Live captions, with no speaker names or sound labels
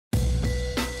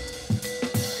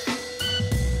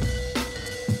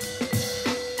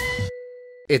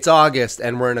It's August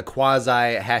and we're in a quasi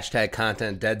hashtag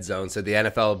content dead zone. So the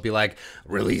NFL will be like,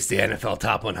 release the NFL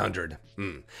Top 100.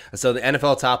 So the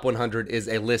NFL Top 100 is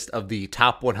a list of the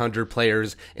top 100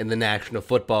 players in the National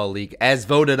Football League as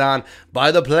voted on by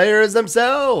the players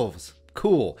themselves.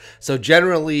 Cool. So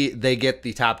generally they get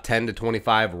the top 10 to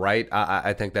 25 right.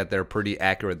 I think that they're pretty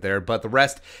accurate there, but the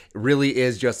rest really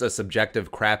is just a subjective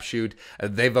crapshoot.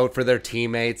 They vote for their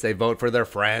teammates, they vote for their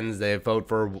friends, they vote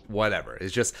for whatever.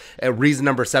 It's just a reason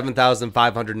number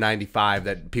 7,595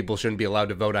 that people shouldn't be allowed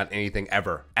to vote on anything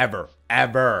ever.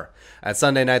 At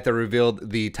Sunday night, they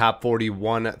revealed the top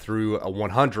 41 through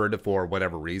 100 for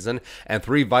whatever reason, and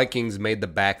 3 Vikings made the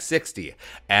back 60.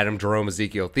 Adam Jerome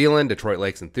Ezekiel Thielen, Detroit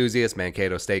Lakes enthusiast,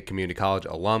 Mankato State Community College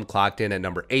alum, clocked in at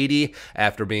number 80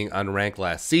 after being unranked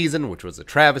last season, which was a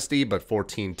travesty, but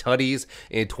 14 tutties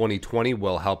in 2020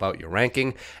 will help out your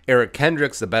ranking. Eric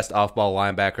Kendricks, the best off-ball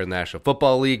linebacker in the National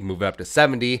Football League, moved up to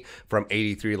 70 from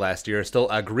 83 last year. Still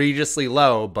egregiously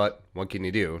low, but what can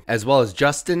you do? As well as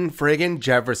Justin friggin'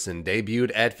 Jefferson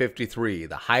debuted at 53,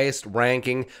 the highest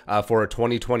ranking for a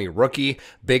 2020 rookie.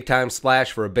 Big time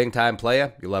splash for a big time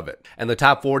player. You love it. And the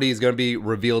top 40 is going to be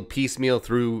revealed piecemeal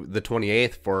through the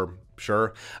 28th for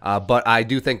sure. But I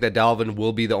do think that Dalvin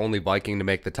will be the only Viking to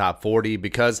make the top 40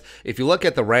 because if you look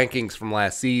at the rankings from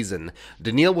last season,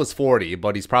 Daniil was 40,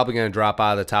 but he's probably going to drop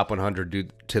out of the top 100 due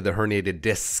to the herniated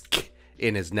disc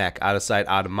in his neck, out of sight,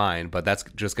 out of mind, but that's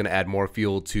just going to add more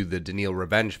fuel to the Daniil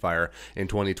revenge fire in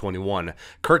 2021.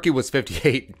 Kirky was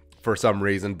 58 for some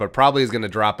reason, but probably is going to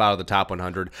drop out of the top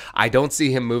 100. I don't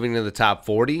see him moving to the top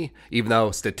 40, even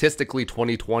though statistically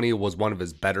 2020 was one of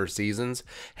his better seasons.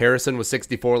 Harrison was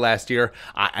 64 last year.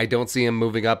 I don't see him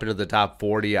moving up into the top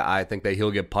 40. I think that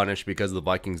he'll get punished because the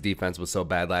Vikings defense was so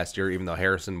bad last year, even though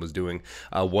Harrison was doing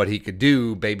what he could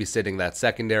do, babysitting that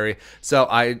secondary. So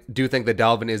I do think that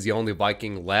Dalvin is the only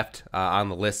Viking left on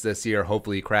the list this year.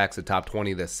 Hopefully he cracks the top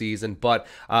 20 this season. But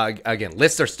again,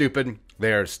 lists are stupid.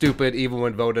 They're stupid even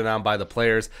when voted on by the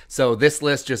players. So this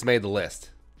list just made the list,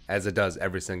 as it does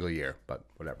every single year, but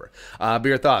whatever. Be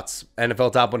your thoughts.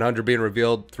 NFL Top 100 being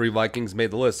revealed. 3 Vikings made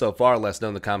the list so far. Let us know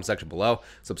in the comment section below.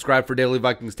 Subscribe for daily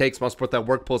Vikings takes. Must support that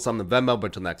work. Pull some of the Venmo. But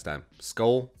until next time,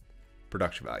 Skull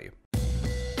Production Value.